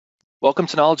Welcome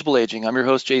to Knowledgeable Aging. I'm your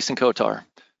host, Jason Kotar.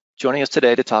 Joining us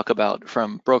today to talk about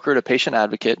From Broker to Patient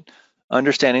Advocate,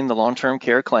 Understanding the Long-Term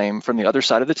Care Claim from the Other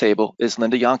Side of the Table is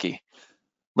Linda Yonke.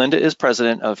 Linda is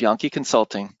president of Yonke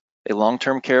Consulting, a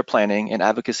long-term care planning and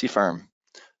advocacy firm.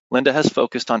 Linda has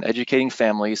focused on educating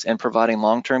families and providing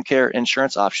long-term care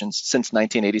insurance options since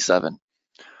 1987.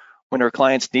 When her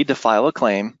clients need to file a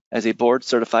claim as a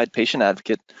board-certified patient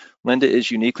advocate, Linda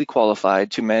is uniquely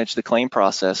qualified to manage the claim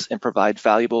process and provide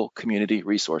valuable community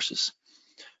resources.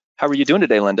 How are you doing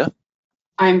today, Linda?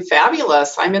 I'm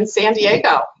fabulous. I'm in San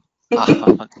Diego.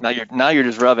 Now you're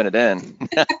just rubbing it in.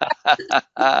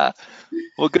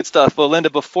 Well, good stuff. Well, Linda,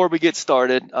 before we get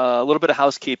started, a little bit of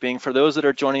housekeeping. For those that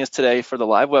are joining us today for the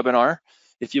live webinar,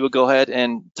 if you would go ahead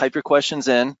and type your questions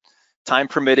in, time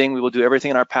permitting, we will do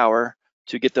everything in our power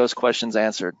to get those questions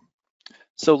answered.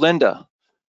 So Linda,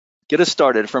 get us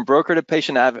started. From broker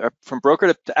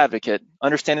to advocate,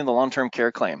 understanding the long-term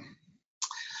care claim.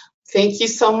 Thank you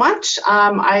so much.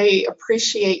 I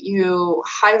appreciate you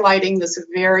highlighting this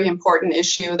very important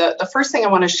issue. The first thing I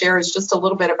want to share is just a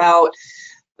little bit about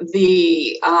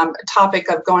the topic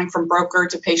of going from broker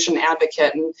to patient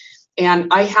advocate.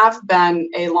 And I have been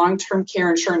a long-term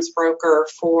care insurance broker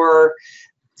for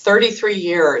 33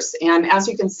 years. And as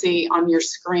you can see on your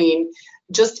screen,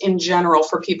 just in general,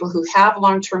 for people who have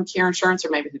long-term care insurance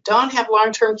or maybe who don't have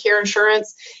long-term care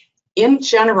insurance, in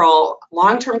general,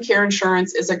 long-term care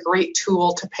insurance is a great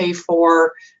tool to pay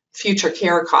for future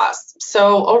care costs.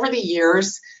 So over the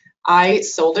years, I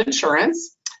sold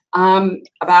insurance.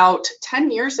 About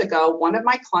 10 years ago, one of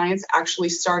my clients actually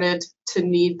started to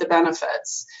need the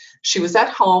benefits. She was at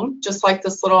home, just like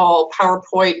this little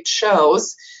PowerPoint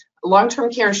shows.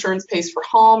 Long-term care insurance pays for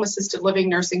home, assisted living,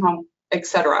 nursing home,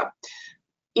 etc.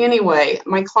 Anyway,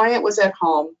 my client was at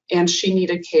home and she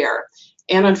needed care.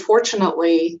 And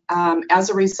unfortunately, as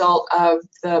a result of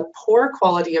the poor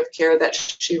quality of care that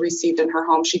she received in her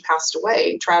home, she passed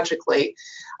away tragically.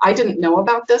 I didn't know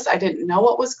about this. I didn't know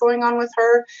what was going on with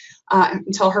her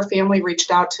until her family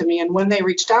reached out to me. And when they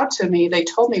reached out to me, they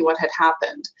told me what had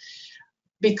happened.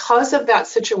 Because of that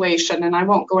situation, and I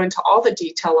won't go into all the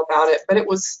detail about it, but it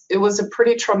was a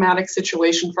pretty traumatic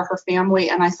situation for her family.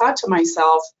 And I thought to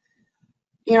myself,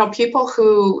 you know, people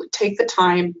who take the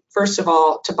time, first of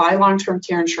all, to buy long-term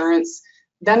care insurance,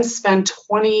 then spend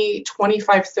 20,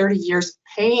 25, 30 years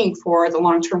paying for the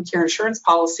long-term care insurance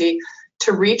policy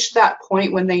to reach that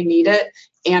point when they need it,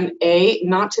 and A,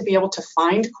 not to be able to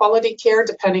find quality care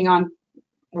depending on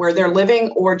where they're living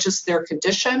or just their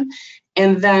condition,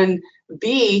 and then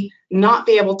B, not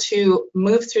be able to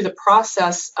move through the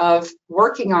process of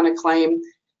working on a claim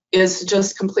is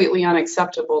just completely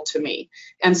unacceptable to me.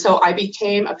 And so I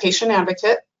became a patient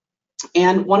advocate.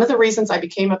 And one of the reasons I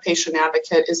became a patient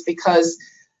advocate is because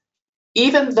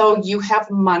even though you have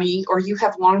money or you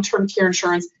have long-term care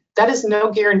insurance, that is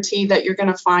no guarantee that you're going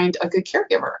to find a good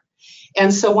caregiver.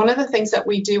 And so one of the things that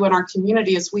we do in our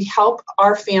community is we help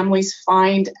our families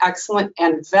find excellent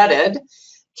and vetted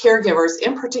caregivers.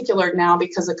 In particular now,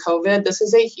 because of COVID, this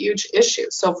is a huge issue.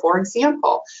 So for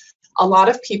example, a lot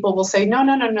of people will say, no,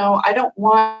 I don't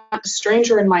want a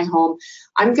stranger in my home.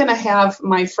 I'm going to have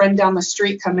my friend down the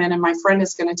street come in and my friend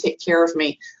is going to take care of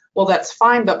me. Well, that's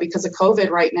fine, but because of COVID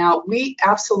right now, we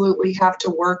absolutely have to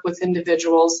work with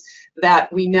individuals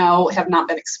that we know have not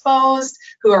been exposed,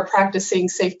 who are practicing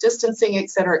safe distancing, et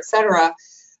cetera,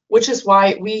 which is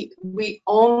why we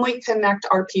only connect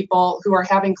our people who are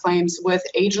having claims with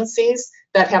agencies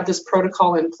that have this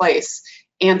protocol in place.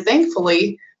 And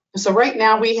thankfully, so right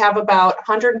now we have about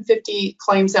 150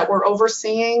 claims that we're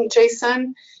overseeing,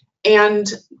 Jason, and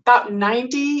about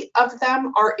 90 of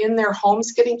them are in their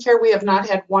homes getting care. We have not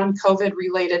had one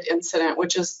COVID-related incident,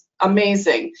 which is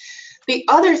amazing. The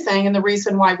other thing, and the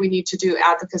reason why we need to do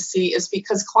advocacy, is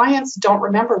because clients don't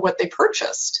remember what they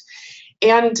purchased.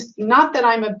 And not that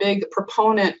I'm a big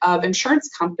proponent of insurance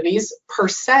companies per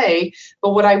se,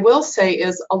 but what I will say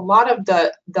is a lot of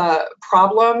the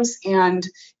problems and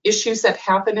issues that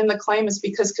happen in the claim is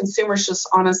because consumers just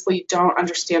honestly don't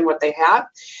understand what they have.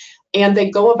 And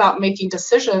they go about making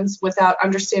decisions without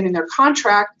understanding their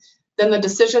contract. Then the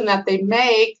decision that they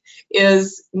make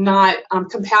is not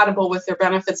compatible with their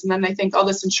benefits. And then they think, oh,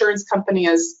 this insurance company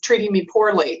is treating me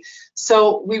poorly.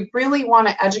 So we really want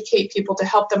to educate people to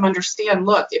help them understand,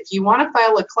 look, if you want to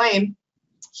file a claim,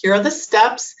 here are the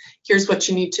steps. Here's what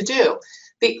you need to do.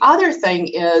 The other thing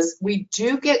is we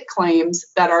do get claims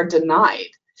that are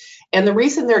denied. And the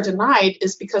reason they're denied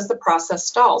is because the process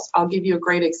stalls. I'll give you a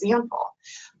great example.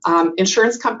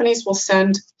 Insurance companies will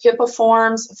send HIPAA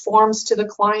forms to the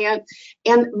client,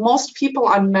 and most people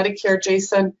on Medicare,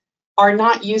 Jason, are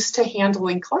not used to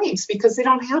handling claims because they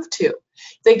don't have to.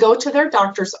 They go to their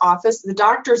doctor's office, the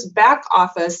doctor's back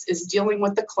office is dealing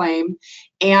with the claim,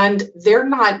 and they're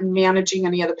not managing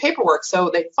any of the paperwork. So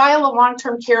they file a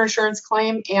long-term care insurance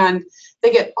claim and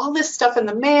they get all this stuff in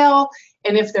the mail,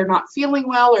 and if they're not feeling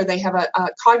well or they have a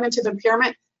cognitive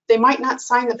impairment, they might not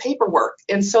sign the paperwork.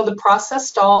 And so the process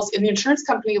stalls and the insurance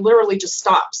company literally just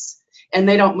stops and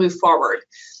they don't move forward.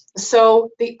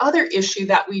 So the other issue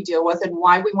that we deal with and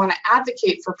why we want to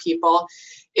advocate for people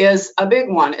is a big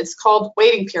one. It's called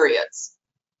waiting periods.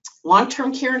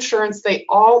 Long-term care insurance, they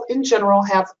all in general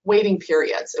have waiting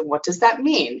periods. And what does that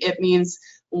mean? It means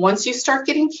once you start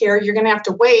getting care, you're going to have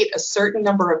to wait a certain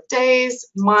number of days,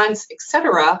 months,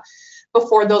 etc.,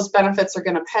 before those benefits are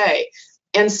going to pay.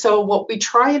 And so what we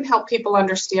try and help people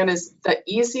understand is the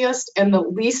easiest and the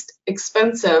least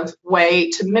expensive way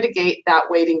to mitigate that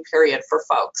waiting period for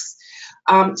folks.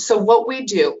 So what we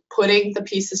do, putting the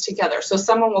pieces together. So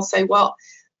someone will say, well,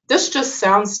 this just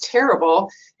sounds terrible.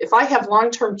 If I have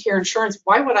long-term care insurance,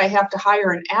 why would I have to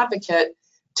hire an advocate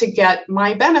to get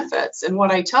my benefits? And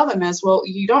what I tell them is, well,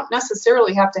 you don't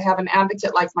necessarily have to have an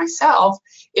advocate like myself.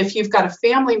 If you've got a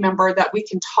family member that we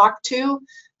can talk to,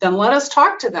 then let us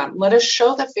talk to them. Let us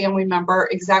show the family member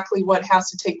exactly what has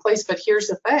to take place. But here's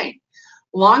the thing.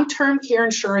 Long-term care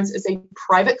insurance is a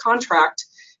private contract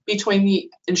between the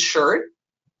insured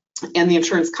and the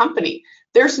insurance company.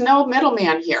 There's no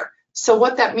middleman here. So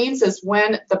what that means is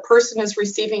when the person is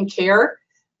receiving care,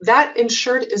 that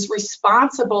insured is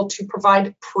responsible to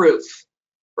provide proof,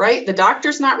 right? The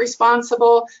doctor's not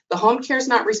responsible, the home care is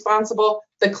not responsible,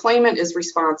 the claimant is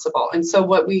responsible. And so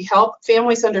what we help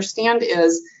families understand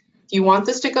is, if you want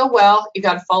this to go well, you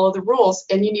got to follow the rules,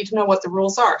 and you need to know what the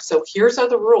rules are. So here's are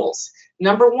the rules.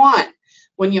 Number one,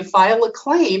 when you file a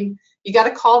claim, you got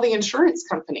to call the insurance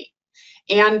company.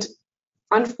 And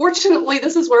unfortunately,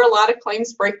 this is where a lot of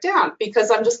claims break down,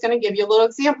 because I'm just going to give you a little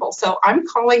example. So I'm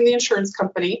calling the insurance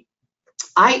company.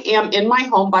 I am in my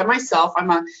home by myself. I'm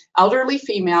an elderly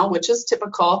female, which is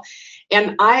typical,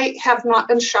 and I have not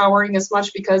been showering as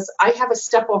much because I have a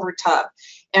step-over tub,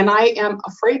 and I am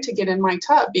afraid to get in my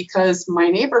tub because my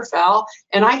neighbor fell,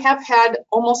 and I have had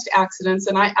almost accidents,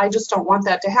 and I just don't want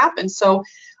that to happen. So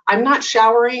I'm not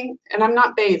showering and I'm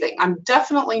not bathing. I'm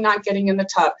definitely not getting in the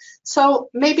tub. So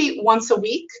maybe once a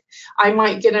week, I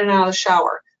might get in and out of the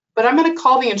shower. But I'm going to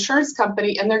call the insurance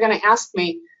company and they're going to ask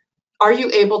me, are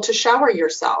you able to shower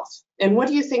yourself? And what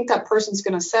do you think that person's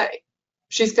going to say?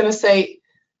 She's going to say,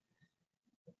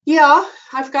 yeah,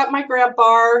 I've got my grab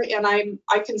bar and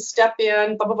I can step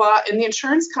in, blah, blah, blah. And the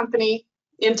insurance company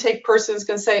intake person is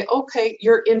going to say, okay,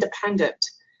 you're independent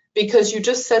because you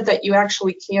just said that you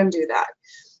actually can do that.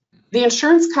 The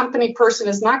insurance company person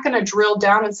is not going to drill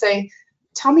down and say,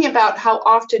 tell me about how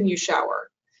often you shower.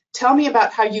 Tell me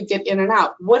about how you get in and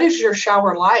out. What is your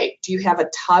shower like? Do you have a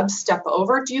tub step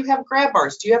over? Do you have grab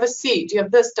bars? Do you have a seat? Do you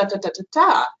have this, da, da, da, da,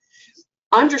 da?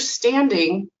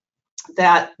 Understanding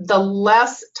that the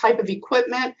less type of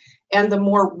equipment and the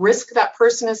more risk that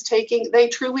person is taking, they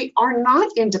truly are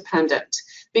not independent.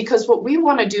 Because what we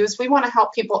want to do is we want to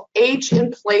help people age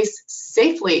in place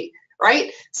safely,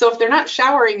 right? So if they're not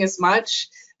showering as much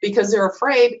because they're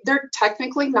afraid, they're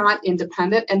technically not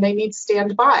independent and they need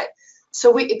standby. So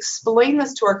we explain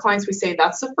this to our clients. We say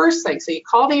that's the first thing. So you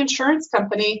call the insurance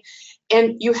company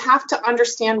and you have to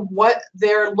understand what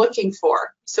they're looking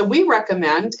for. So we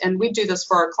recommend, and we do this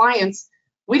for our clients,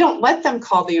 we don't let them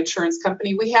call the insurance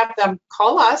company. We have them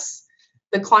call us.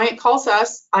 The client calls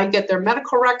us. I get their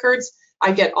medical records.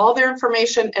 I get all their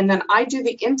information, and then I do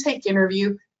the intake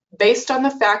interview based on the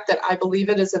fact that I believe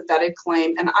it is a vetted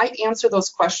claim, and I answer those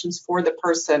questions for the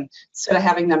person instead of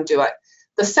having them do it.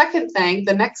 The second thing,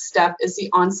 the next step, is the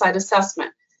on-site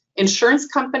assessment. Insurance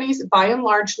companies, by and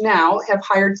large now, have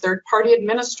hired third-party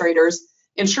administrators.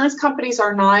 Insurance companies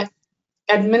are not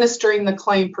administering the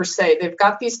claim per se. They've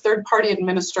got these third-party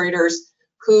administrators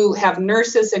who have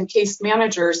nurses and case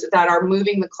managers that are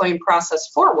moving the claim process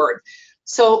forward.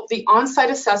 So the on-site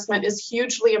assessment is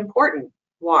hugely important.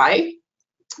 Why?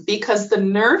 Because the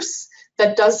nurse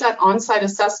that does that on-site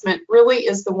assessment really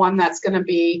is the one that's going to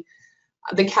be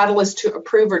the catalyst to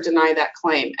approve or deny that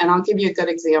claim. And I'll give you a good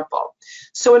example.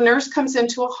 So a nurse comes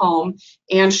into a home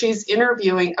and she's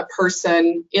interviewing a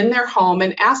person in their home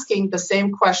and asking the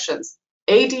same questions.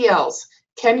 ADLs,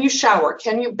 can you shower?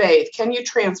 Can you bathe? Can you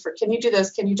transfer? Can you do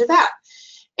this? Can you do that?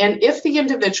 And if the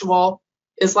individual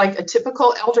is like a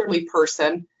typical elderly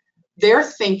person, they're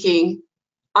thinking,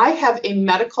 I have a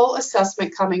medical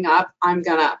assessment coming up. I'm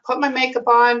going to put my makeup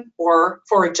on, or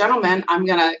for a gentleman, I'm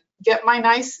going to get my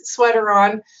nice sweater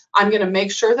on. I'm going to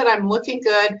make sure that I'm looking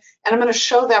good, and I'm going to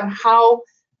show them how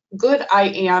good I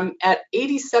am at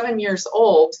 87 years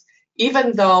old,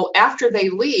 even though after they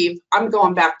leave, I'm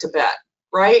going back to bed,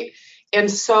 right? And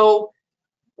so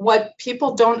what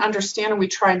people don't understand, and we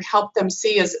try and help them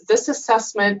see, is this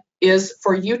assessment is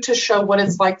for you to show what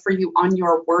it's like for you on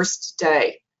your worst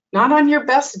day, not on your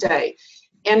best day.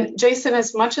 And Jason,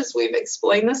 as much as we've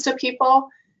explained this to people,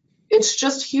 it's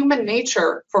just human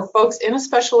nature for folks, and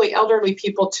especially elderly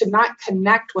people, to not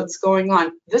connect what's going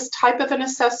on. This type of an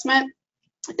assessment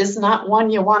is not one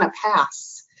you want to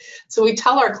pass. So we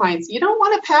tell our clients, you don't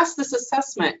want to pass this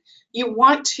assessment. You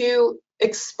want to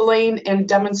explain and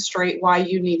demonstrate why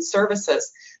you need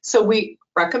services. So we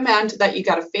recommend that you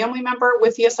got a family member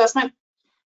with the assessment,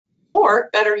 or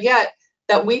better yet,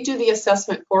 that we do the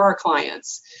assessment for our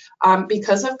clients.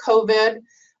 Because of COVID,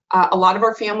 a lot of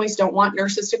our families don't want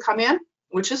nurses to come in,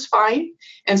 which is fine.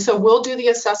 And so we'll do the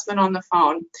assessment on the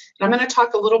phone. And I'm going to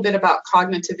talk a little bit about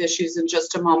cognitive issues in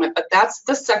just a moment, but that's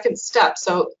the second step.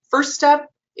 So first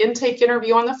step, intake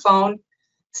interview on the phone.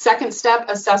 Second step,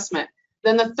 assessment.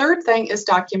 Then the third thing is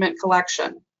document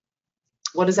collection.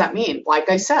 What does that mean? Like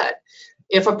I said,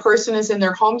 if a person is in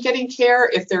their home getting care,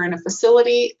 if they're in a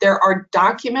facility, there are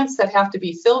documents that have to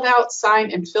be filled out,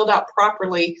 signed, and filled out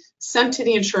properly, sent to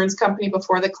the insurance company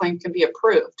before the claim can be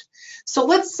approved. So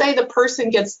let's say the person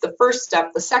gets the first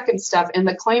step, the second step, and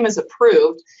the claim is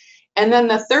approved. And then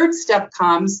the third step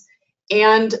comes,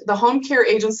 and the home care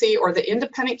agency or the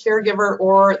independent caregiver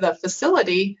or the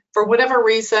facility, for whatever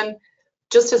reason,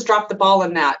 just has dropped the ball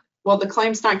in that. Well, the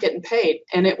claim's not getting paid,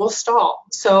 and it will stall.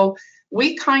 So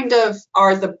we kind of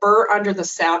are the burr under the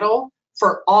saddle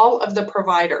for all of the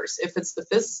providers. If it's the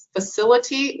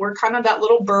facility, we're kind of that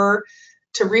little burr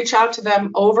to reach out to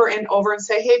them over and over and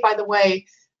say, hey, by the way,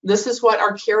 this is what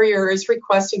our carrier is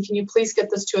requesting. Can you please get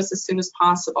this to us as soon as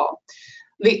possible?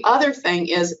 The other thing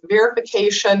is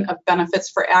verification of benefits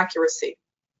for accuracy.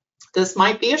 This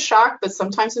might be a shock, but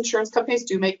sometimes insurance companies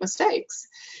do make mistakes.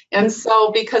 And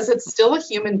so because it's still a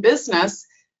human business,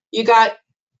 you got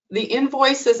the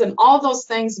invoices and all those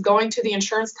things going to the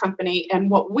insurance company. And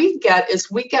what we get is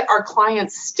we get our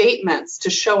clients' statements to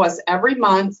show us every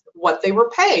month what they were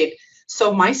paid.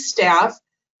 So my staff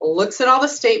looks at all the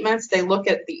statements, they look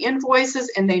at the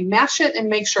invoices, and they match it and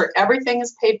make sure everything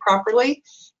is paid properly.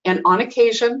 And on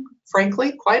occasion,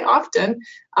 frankly, quite often,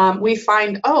 we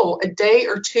find, oh, a day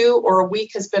or two or a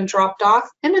week has been dropped off,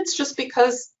 and it's just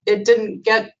because it didn't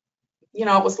get,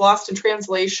 it was lost in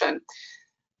translation.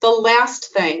 The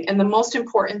last thing, and the most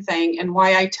important thing, and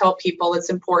why I tell people it's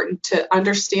important to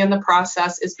understand the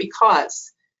process, is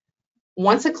because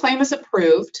once a claim is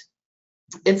approved,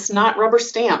 it's not rubber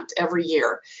stamped every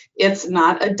year. It's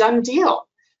not a done deal.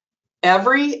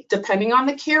 Depending on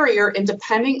the carrier and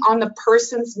depending on the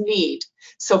person's need.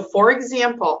 So for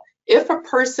example, if a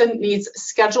person needs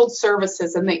scheduled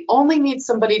services and they only need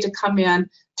somebody to come in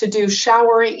to do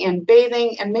showering and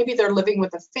bathing, and maybe they're living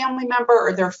with a family member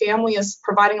or their family is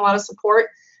providing a lot of support,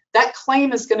 that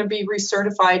claim is going to be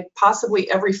recertified possibly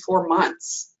every 4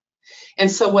 months.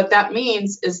 And so what that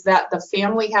means is that the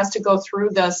family has to go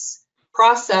through this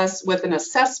process with an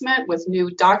assessment, with new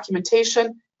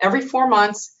documentation every 4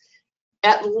 months,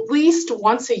 at least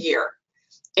once a year.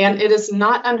 And it is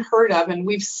not unheard of. And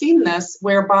we've seen this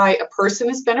whereby a person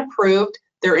has been approved,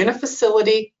 they're in a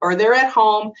facility or they're at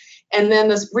home, and then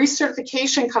this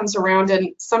recertification comes around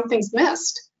and something's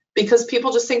missed because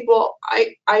people just think, well,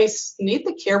 I need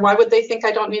the care. Why would they think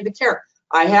I don't need the care?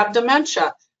 I have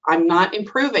dementia. I'm not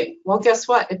improving. Well, guess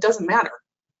what? It doesn't matter.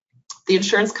 The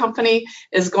insurance company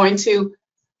is going to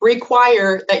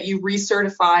require that you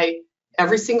recertify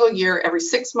every single year, every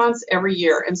 6 months, every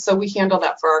year. And so we handle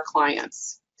that for our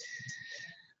clients.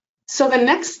 So the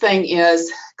next thing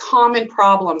is common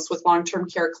problems with long-term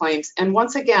care claims. And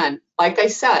once again, like I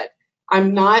said,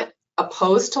 I'm not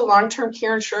opposed to long-term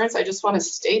care insurance. I just want to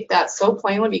state that so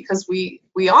plainly because we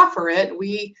offer it,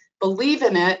 we believe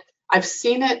in it. I've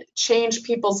seen it change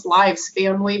people's lives,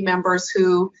 family members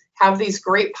who have these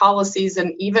great policies,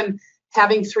 and even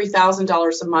having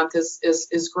 $3,000 a month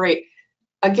is great.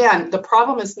 Again, the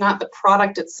problem is not the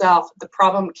product itself. The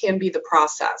problem can be the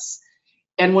process.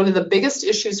 And one of the biggest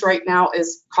issues right now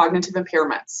is cognitive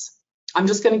impairments. I'm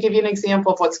just going to give you an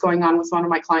example of what's going on with one of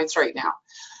my clients right now.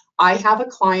 I have a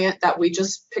client that we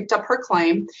just picked up her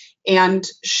claim, and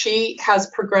she has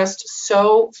progressed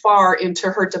so far into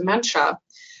her dementia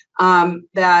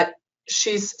that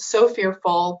she's so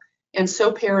fearful and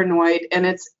so paranoid, and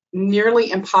it's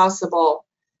nearly impossible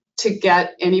to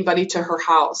get anybody to her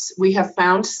house. We have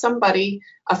found somebody,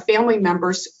 a family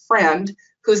member's friend,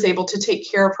 who's able to take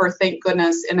care of her, thank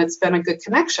goodness, and it's been a good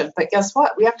connection. But guess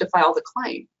what? We have to file the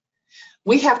claim.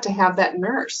 We have to have that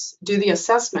nurse do the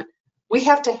assessment. We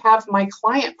have to have my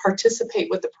client participate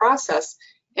with the process,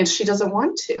 and she doesn't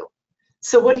want to.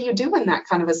 So what do you do in that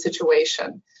kind of a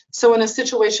situation? So in a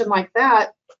situation like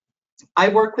that, I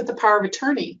work with the power of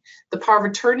attorney. The power of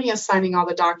attorney is signing all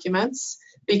the documents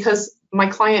because my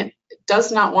client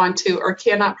does not want to or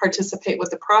cannot participate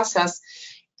with the process.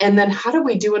 And then how do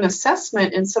we do an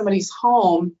assessment in somebody's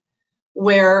home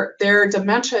where their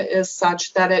dementia is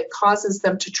such that it causes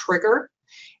them to trigger,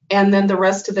 and then the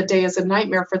rest of the day is a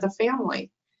nightmare for the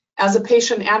family? As a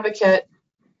patient advocate,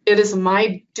 it is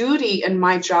my duty and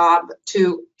my job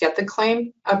to get the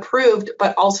claim approved,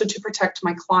 but also to protect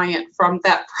my client from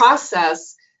that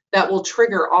process that will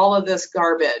trigger all of this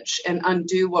garbage and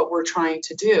undo what we're trying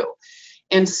to do.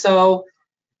 And so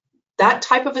that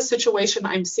type of a situation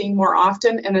I'm seeing more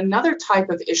often. And another type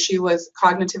of issue with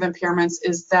cognitive impairments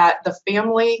is that the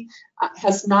family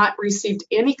has not received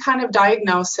any kind of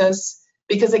diagnosis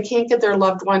because they can't get their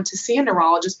loved one to see a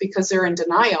neurologist because they're in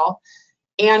denial.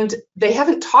 And they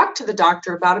haven't talked to the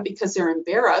doctor about it because they're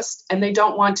embarrassed and they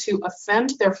don't want to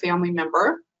offend their family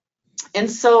member. And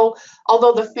so,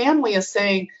 although the family is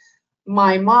saying,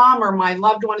 my mom or my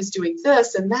loved one is doing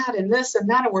this and that and this and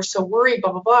that, and we're so worried,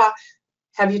 blah, blah, blah.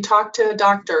 Have you talked to a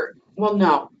doctor? Well,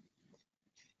 no.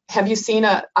 Have you seen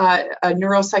a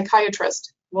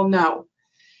neuropsychiatrist? Well, no.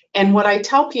 And what I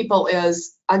tell people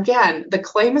is, again, the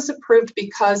claim is approved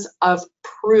because of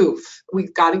proof.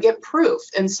 We've got to get proof.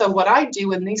 And so what I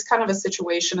do in these kind of a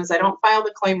situation is I don't file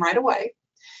the claim right away.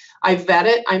 I vet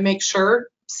it. I make sure,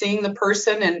 seeing the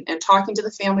person and talking to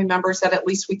the family members, that at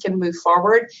least we can move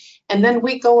forward. And then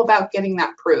we go about getting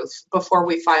that proof before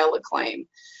we file a claim.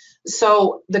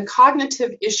 So the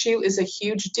cognitive issue is a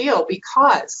huge deal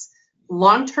because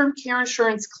long-term care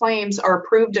insurance claims are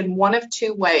approved in one of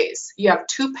two ways. You have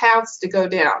two paths to go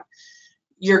down.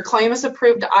 Your claim is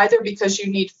approved either because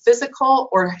you need physical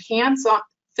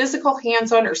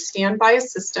hands-on or standby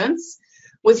assistance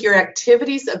with your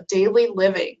activities of daily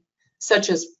living, such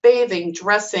as bathing,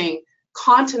 dressing,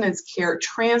 continence care,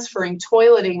 transferring,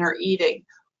 toileting, or eating,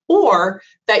 or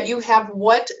that you have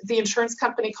what the insurance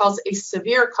company calls a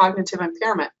severe cognitive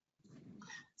impairment.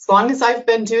 As long as I've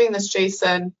been doing this,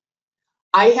 Jason,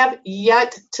 I have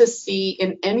yet to see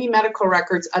in any medical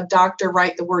records a doctor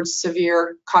write the word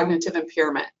severe cognitive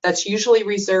impairment. That's usually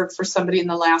reserved for somebody in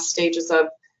the last stages of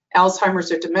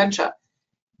Alzheimer's or dementia.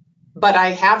 But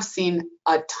I have seen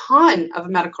a ton of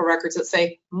medical records that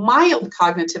say mild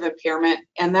cognitive impairment,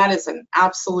 and that is an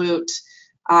absolute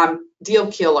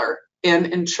deal killer in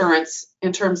insurance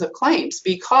in terms of claims,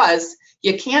 because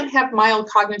you can't have mild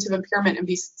cognitive impairment and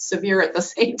be severe at the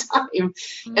same time.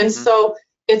 Mm-hmm. And so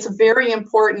it's very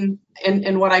important,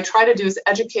 and what I try to do is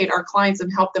educate our clients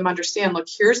and help them understand, look,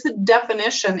 here's the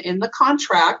definition in the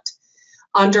contract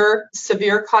under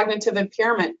severe cognitive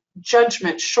impairment: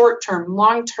 judgment, short-term,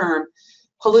 long-term,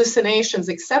 hallucinations,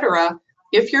 etc.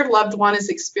 If your loved one is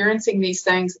experiencing these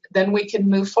things, then we can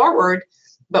move forward,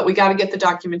 but we got to get the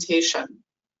documentation.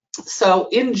 So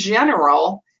in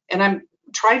general, and I'm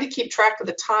trying to keep track of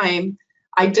the time,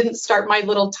 I didn't start my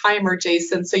little timer,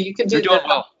 Jason, so you can do that. You're doing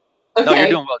well. Okay. No, you're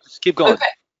doing well. Just keep going. Okay.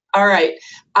 All right.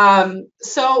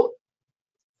 So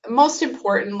most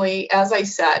importantly, as I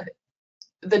said,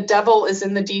 the devil is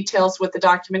in the details with the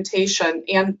documentation.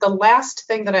 And the last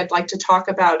thing that I'd like to talk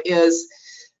about is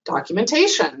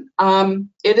documentation.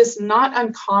 It is not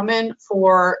uncommon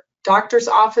for doctors'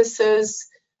 offices,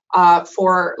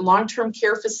 for long-term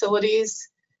care facilities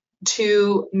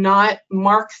to not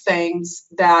mark things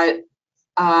that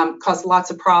cause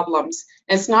lots of problems.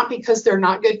 And it's not because they're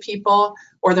not good people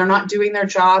or they're not doing their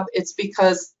job. It's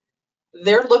because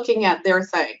they're looking at their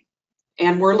thing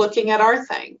and we're looking at our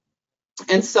thing.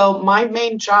 And so my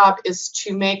main job is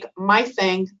to make my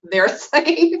thing their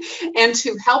thing and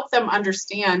to help them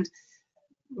understand.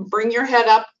 Bring your head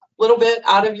up a little bit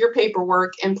out of your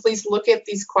paperwork and please look at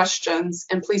these questions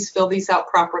and please fill these out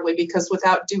properly, because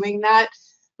without doing that,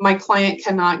 my client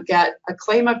cannot get a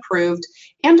claim approved.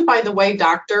 And by the way,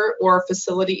 doctor or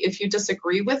facility, if you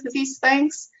disagree with these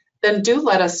things, then do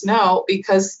let us know,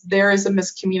 because there is a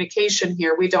miscommunication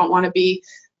here. We don't want to be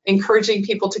encouraging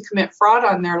people to commit fraud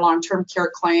on their long-term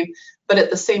care claim. But at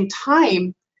the same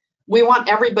time, we want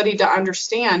everybody to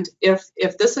understand if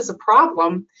this is a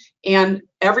problem and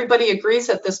everybody agrees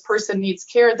that this person needs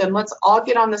care, then let's all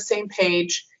get on the same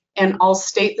page and all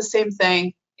state the same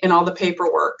thing in all the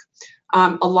paperwork.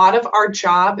 A lot of our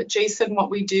job, Jason, what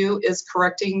we do is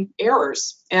correcting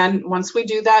errors. And once we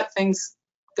do that, things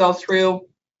go through,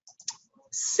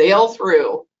 sail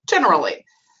through, generally.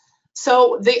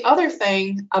 So the other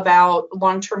thing about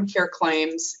long-term care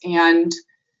claims and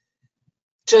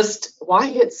just why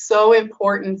it's so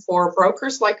important for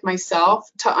brokers like myself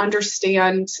to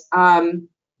understand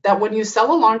that when you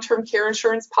sell a long-term care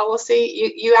insurance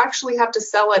policy, you actually have to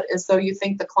sell it as though you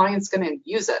think the client's going to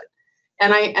use it.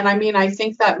 And I mean, I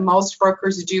think that most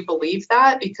brokers do believe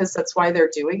that because that's why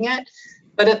they're doing it.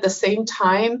 But at the same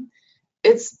time,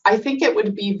 I think it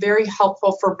would be very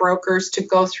helpful for brokers to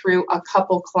go through a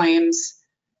couple claims,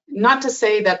 not to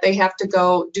say that they have to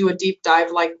go do a deep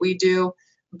dive like we do,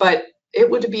 but it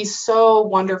would be so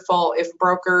wonderful if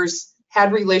brokers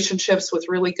had relationships with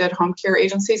really good home care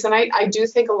agencies. And I do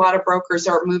think a lot of brokers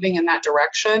are moving in that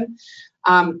direction,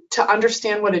 to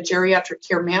understand what a geriatric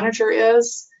care manager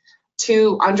is,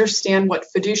 to understand what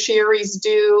fiduciaries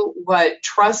do, what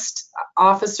trust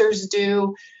officers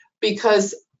do,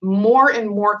 because more and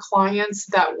more clients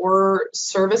that we're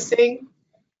servicing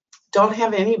don't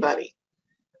have anybody.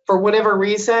 For whatever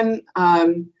reason,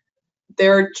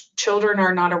 their children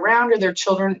are not around, or their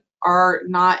children are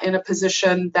not in a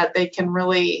position that they can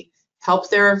really help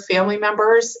their family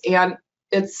members. And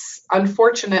it's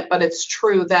unfortunate, but it's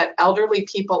true that elderly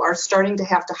people are starting to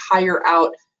have to hire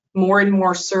out more and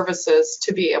more services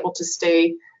to be able to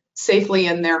stay safely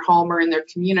in their home or in their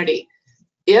community.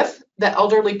 If the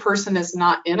elderly person is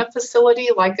not in a facility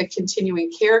like a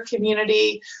continuing care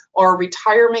community or a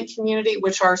retirement community,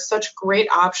 which are such great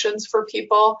options for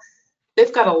people,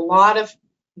 they've got a lot of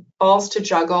balls to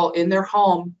juggle in their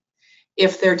home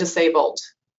if they're disabled.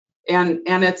 And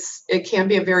it can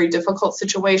be a very difficult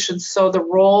situation. So the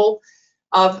role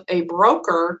of a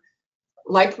broker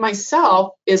like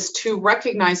myself is to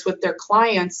recognize with their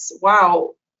clients,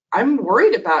 wow, I'm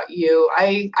worried about you.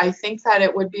 I think that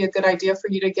it would be a good idea for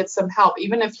you to get some help,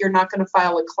 even if you're not going to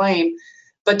file a claim,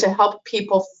 but to help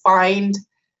people find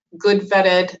good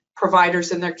vetted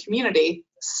providers in their community,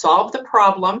 solve the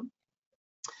problem,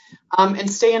 and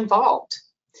stay involved.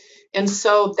 And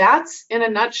so that's, in a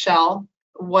nutshell,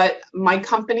 what my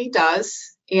company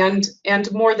does, and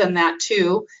more than that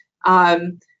too.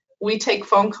 We take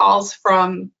phone calls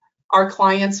from our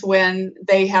clients when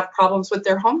they have problems with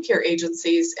their home care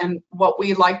agencies, and what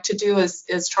we like to do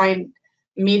is try and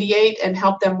mediate and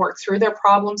help them work through their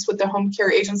problems with the home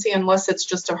care agency, unless it's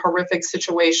just a horrific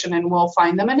situation, and we'll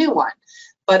find them a new one.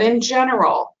 But in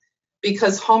general,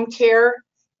 because home care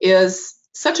is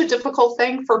such a difficult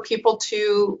thing for people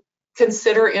to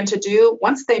consider and to do,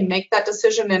 once they make that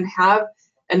decision and have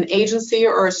an agency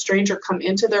or a stranger come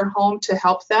into their home to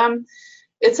help them,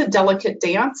 it's a delicate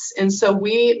dance. And so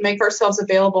we make ourselves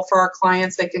available for our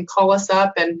clients. They can call us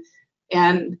up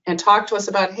and talk to us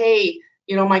about, hey,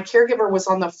 you know, my caregiver was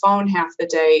on the phone half the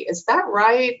day. Is that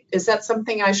right? Is that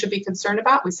something I should be concerned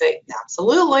about? We say,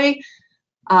 absolutely.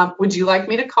 Would you like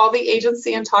me to call the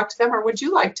agency and talk to them, or would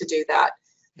you like to do that?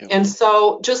 Yep. And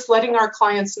so just letting our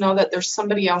clients know that there's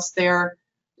somebody else there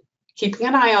keeping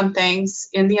an eye on things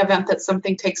in the event that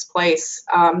something takes place,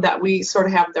 that we sort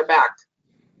of have their back.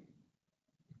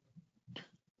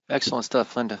 Excellent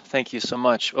stuff, Linda. Thank you so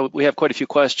much. Oh, we have quite a few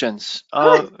questions.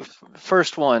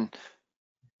 First one,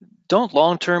 don't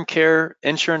long-term care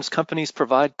insurance companies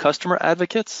provide customer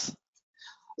advocates?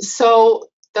 So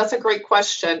that's a great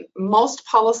question. Most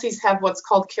policies have what's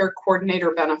called care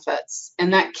coordinator benefits,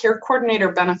 and that care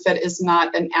coordinator benefit is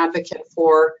not an advocate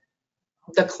for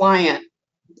the client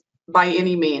by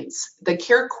any means. The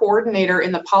care coordinator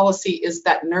in the policy is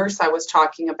that nurse I was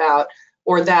talking about,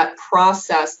 or that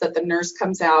process that the nurse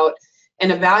comes out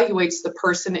and evaluates the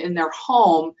person in their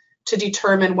home to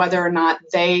determine whether or not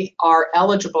they are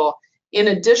eligible. In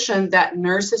addition, that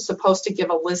nurse is supposed to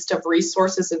give a list of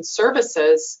resources and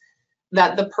services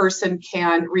that the person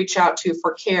can reach out to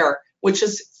for care, which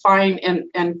is fine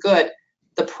and good.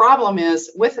 The problem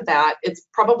is with that, it's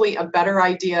probably a better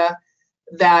idea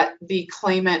that the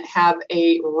claimant have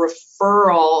a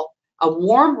referral, a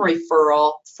warm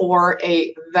referral for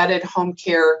a vetted home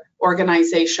care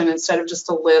organization instead of just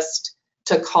a list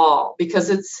to call, because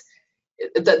it's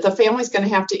the family's going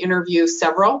to have to interview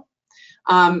several.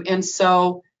 And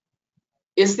so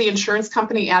is the insurance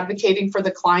company advocating for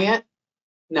the client?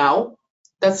 No,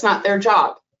 that's not their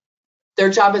job. Their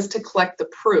job is to collect the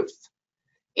proof,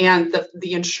 and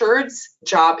the insured's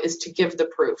job is to give the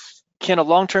proof. Can a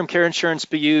long-term care insurance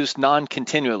be used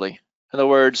non-continually? In other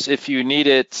words, if you need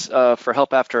it for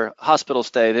help after hospital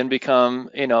stay, then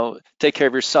take care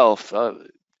of yourself.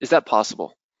 Is that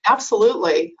possible?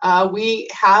 Absolutely. We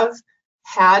have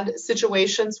had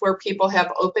situations where people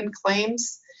have opened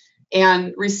claims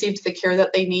and received the care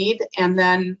that they need, and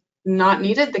then not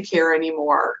needed the care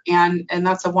anymore. And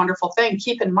that's a wonderful thing.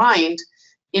 Keep in mind,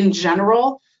 in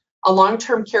general, a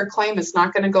long-term care claim is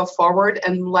not going to go forward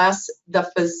unless the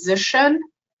physician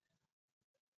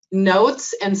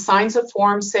notes and signs a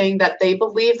form saying that they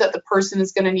believe that the person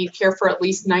is going to need care for at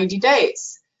least 90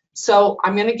 days. So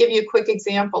I'm going to give you a quick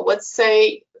example. Let's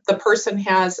say the person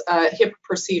has a hip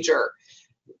procedure.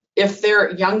 If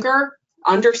they're younger,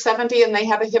 under 70, and they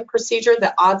have a hip procedure,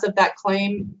 the odds of that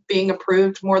claim being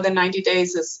approved more than 90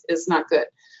 days is not good,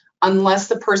 unless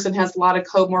the person has a lot of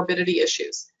comorbidity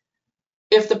issues.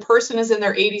 If the person is in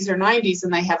their 80s or 90s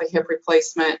and they have a hip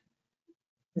replacement,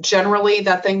 generally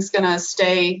that thing's going to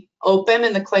stay open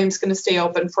and the claim's going to stay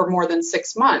open for more than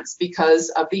 6 months because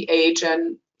of the age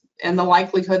and the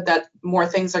likelihood that more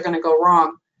things are going to go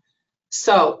wrong.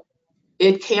 So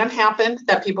it can happen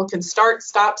that people can start,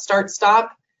 stop, start,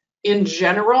 stop. In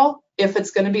general, if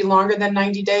it's going to be longer than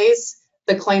 90 days,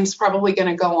 the claim's probably going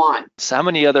to go on. So how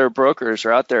many other brokers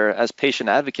are out there as patient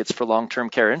advocates for long-term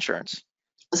care insurance?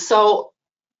 So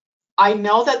I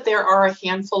know that there are a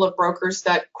handful of brokers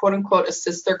that quote unquote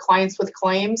assist their clients with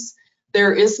claims.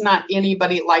 There is not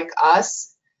anybody like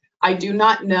us. I do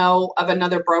not know of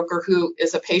another broker who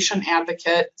is a patient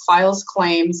advocate, files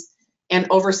claims, and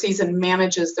oversees and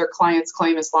manages their client's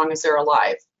claim as long as they're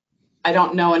alive. I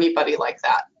don't know anybody like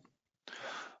that.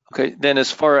 Okay, then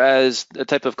as far as the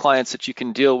type of clients that you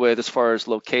can deal with as far as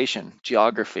location,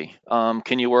 geography,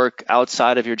 can you work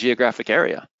outside of your geographic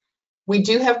area? We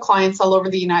do have clients all over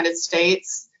the United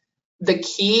States. The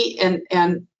key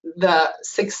and the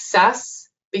success,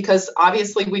 because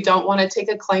obviously we don't want to take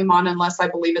a claim on unless I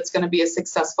believe it's going to be a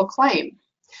successful claim.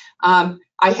 I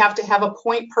have to have a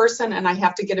point person and I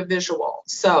have to get a visual.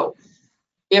 So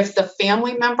if the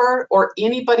family member or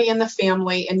anybody in the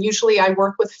family, and usually I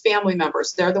work with family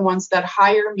members, they're the ones that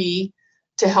hire me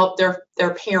to help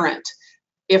their parent.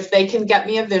 If they can get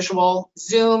me a visual,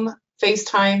 Zoom,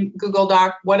 FaceTime, Google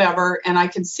Doc, whatever, and I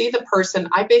can see the person,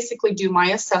 I basically do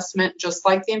my assessment just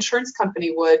like the insurance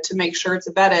company would to make sure it's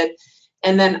vetted.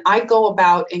 And then I go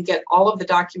about and get all of the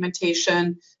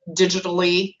documentation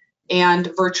digitally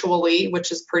and virtually,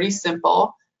 which is pretty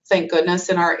simple, thank goodness,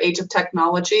 in our age of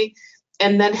technology.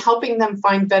 And then helping them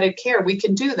find vetted care. We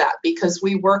can do that because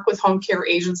we work with home care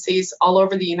agencies all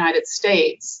over the United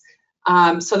States.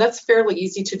 So that's fairly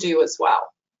easy to do as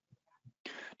well.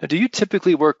 Now, do you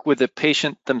typically work with the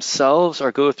patient themselves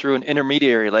or go through an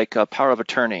intermediary like a power of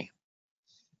attorney?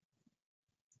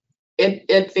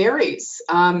 It varies.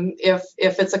 If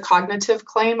it's a cognitive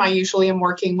claim, I usually am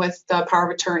working with the power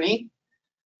of attorney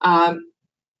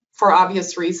for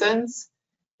obvious reasons.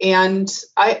 And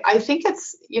I think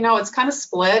it's, it's kind of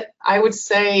split. I would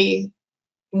say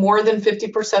more than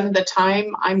 50% of the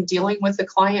time I'm dealing with the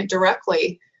client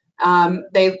directly.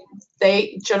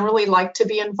 They generally like to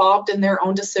be involved in their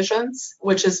own decisions,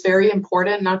 which is very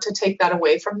important, not to take that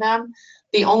away from them.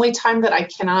 The only time that I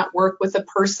cannot work with a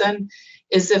person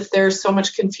is if there's so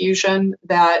much confusion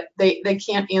that they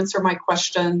can't answer my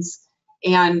questions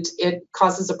and it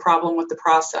causes a problem with the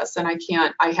process, and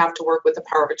I have to work with the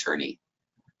power of attorney.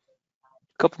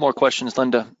 Couple more questions,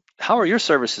 Linda. How are your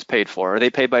services paid for? Are they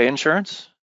paid by insurance?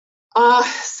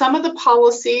 Some of the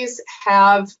policies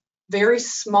have very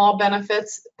small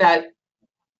benefits that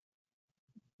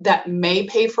may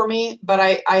pay for me, but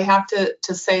I have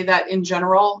to say that in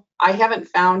general, I haven't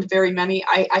found very many.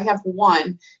 I have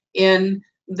one in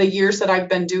the years that I've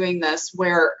been doing this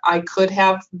where I could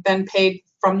have been paid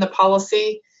from the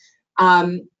policy.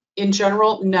 In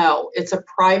general, no. It's a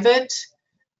private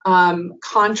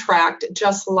contract,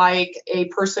 just like a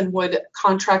person would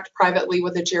contract privately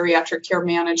with a geriatric care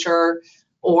manager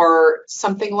or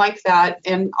something like that.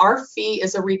 And our fee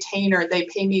is a retainer. They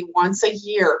pay me once a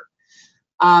year.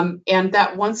 And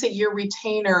that once a year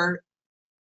retainer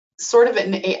sort of,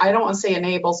 I don't want to say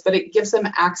enables, but it gives them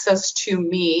access to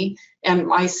me and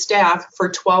my staff for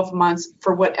 12 months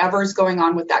for whatever's going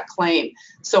on with that claim.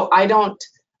 So I don't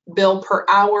bill per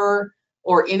hour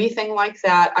or anything like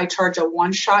that. I charge a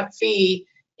one-shot fee,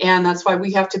 and that's why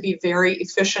we have to be very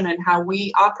efficient in how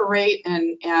we operate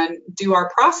and do our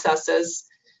processes.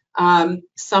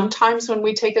 Sometimes when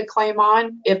we take a claim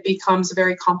on, it becomes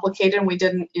very complicated and we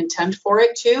didn't intend for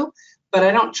it to, but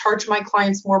I don't charge my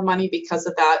clients more money because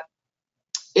of that.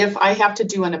 If I have to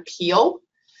do an appeal,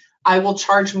 I will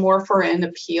charge more for an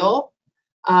appeal.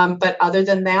 But other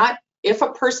than that, if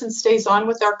a person stays on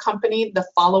with our company the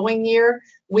following year,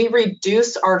 we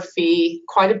reduce our fee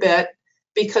quite a bit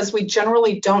because we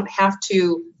generally don't have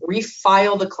to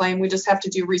refile the claim. We just have to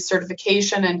do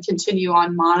recertification and continue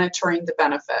on monitoring the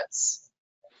benefits.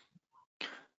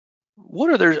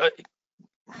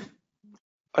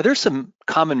 Are there some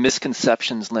common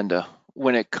misconceptions, Linda,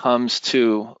 when it comes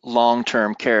to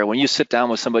long-term care? When you sit down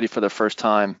with somebody for the first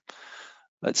time,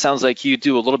 it sounds like you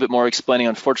do a little bit more explaining,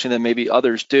 unfortunately, than maybe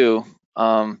others do.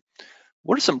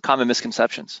 What are some common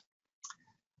misconceptions?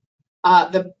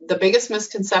 The biggest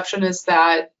misconception is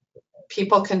that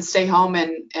people can stay home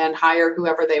and hire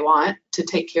whoever they want to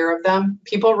take care of them.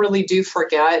 People really do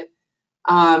forget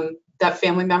that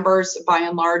family members, by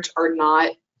and large, are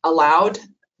not allowed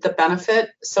the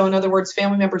benefit. So in other words,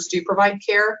 family members do provide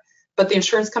care, but the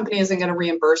insurance company isn't going to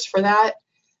reimburse for that.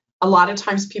 A lot of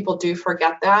times people do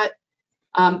forget that.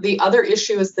 The other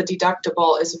issue is the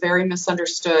deductible is very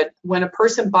misunderstood. When a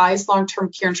person buys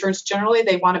long-term care insurance, generally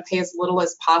they want to pay as little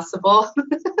as possible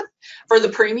for the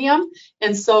premium.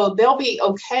 And so they'll be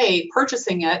okay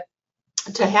purchasing it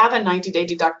to have a 90-day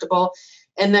deductible.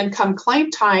 And then come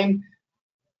claim time,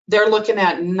 they're looking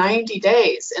at 90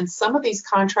 days. And some of these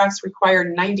contracts require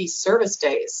 90 service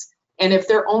days. And if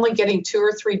they're only getting 2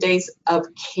 or 3 days of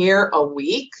care a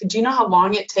week, do you know how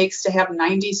long it takes to have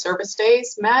 90 service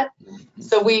days met?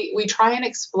 So we try and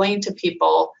explain to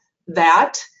people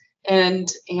that. And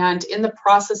in the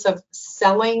process of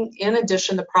selling, in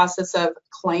addition, the process of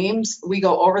claims, we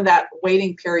go over that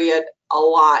waiting period a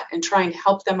lot and try and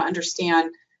help them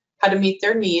understand how to meet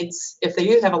their needs if they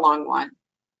do have a long one.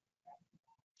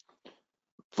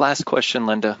 Last question,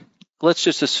 Linda. Let's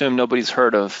just assume nobody's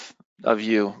heard of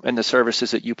you and the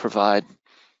services that you provide,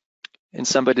 and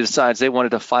somebody decides they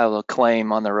wanted to file a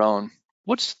claim on their own.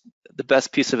 What's the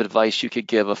best piece of advice you could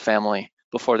give a family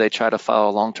before they try to file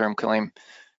a long-term claim?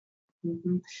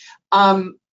 Mm-hmm.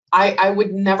 I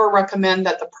would never recommend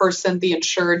that the person, the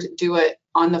insured, do it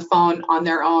on the phone on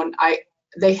their own.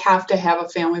 They have to have a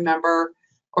family member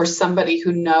or somebody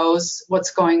who knows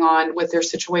what's going on with their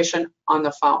situation on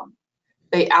the phone.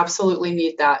 They absolutely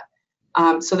need that.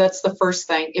 So that's the first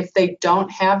thing. If they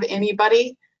don't have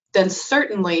anybody, then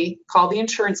certainly call the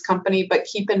insurance company, but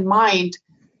keep in mind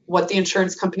what the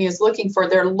insurance company is looking for.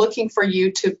 They're looking for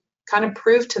you to kind of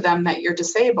prove to them that you're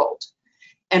disabled.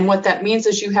 And what that means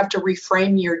is you have to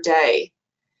reframe your day.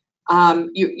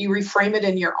 You reframe it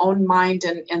in your own mind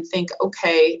and think,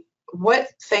 okay, what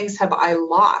things have I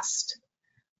lost?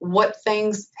 What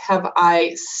things have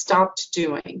I stopped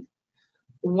doing?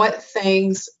 What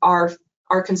things are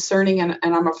concerning and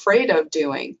I'm afraid of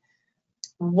doing?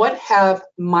 What have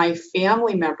my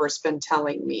family members been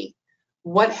telling me?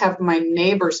 What have my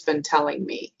neighbors been telling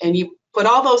me? And you put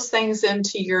all those things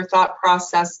into your thought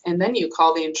process, and then you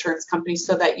call the insurance company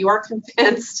so that you are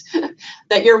convinced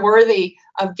that you're worthy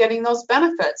of getting those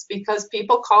benefits, because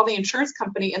people call the insurance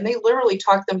company and they literally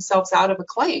talk themselves out of a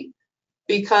claim.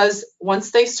 Because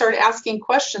once they start asking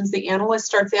questions, the analyst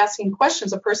starts asking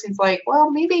questions, a person's like, well,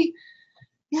 maybe,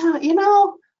 yeah,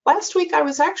 last week I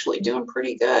was actually doing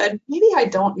pretty good. Maybe I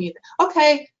don't need it.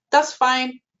 Okay, that's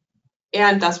fine.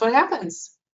 And that's what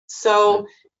happens. So,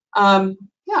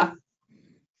 yeah.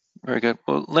 Very good.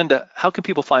 Well, Linda, how can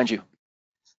people find you?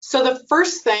 So the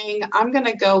first thing, I'm going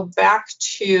to go back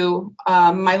to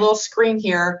my little screen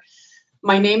here.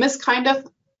 My name is kind of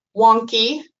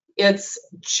wonky. It's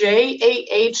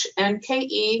Jahnke.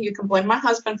 You can blame my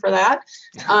husband for that.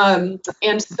 And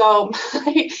so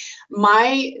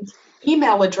my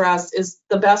email address is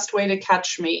the best way to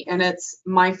catch me. And it's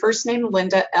my first name,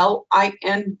 Linda, Linda,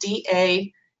 and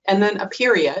then a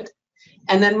period.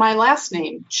 And then my last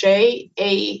name,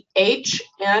 Jahnke.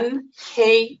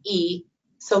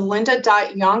 So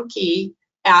Linda.Jahnke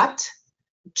at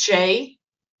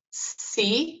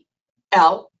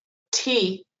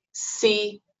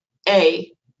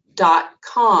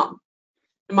jcltca.com.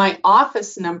 My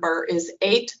office number is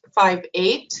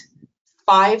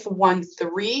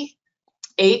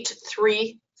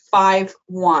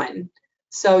 858-513-8351.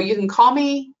 So you can call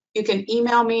me, you can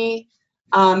email me,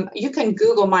 you can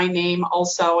Google my name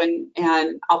also, and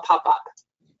I'll pop up.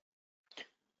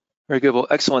 Very good. Well,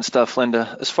 excellent stuff,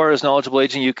 Linda. As far as Knowledgeable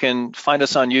Aging, you can find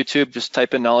us on YouTube. Just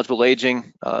type in Knowledgeable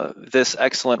Aging. This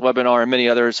excellent webinar and many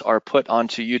others are put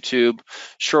onto YouTube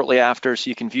shortly after, so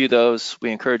you can view those.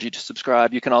 We encourage you to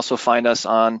subscribe. You can also find us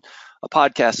on a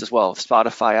podcast as well,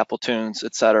 Spotify, Apple Tunes,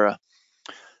 etc.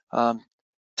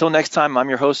 Till next time, I'm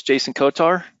your host, Jason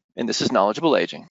Kotar, and this is Knowledgeable Aging.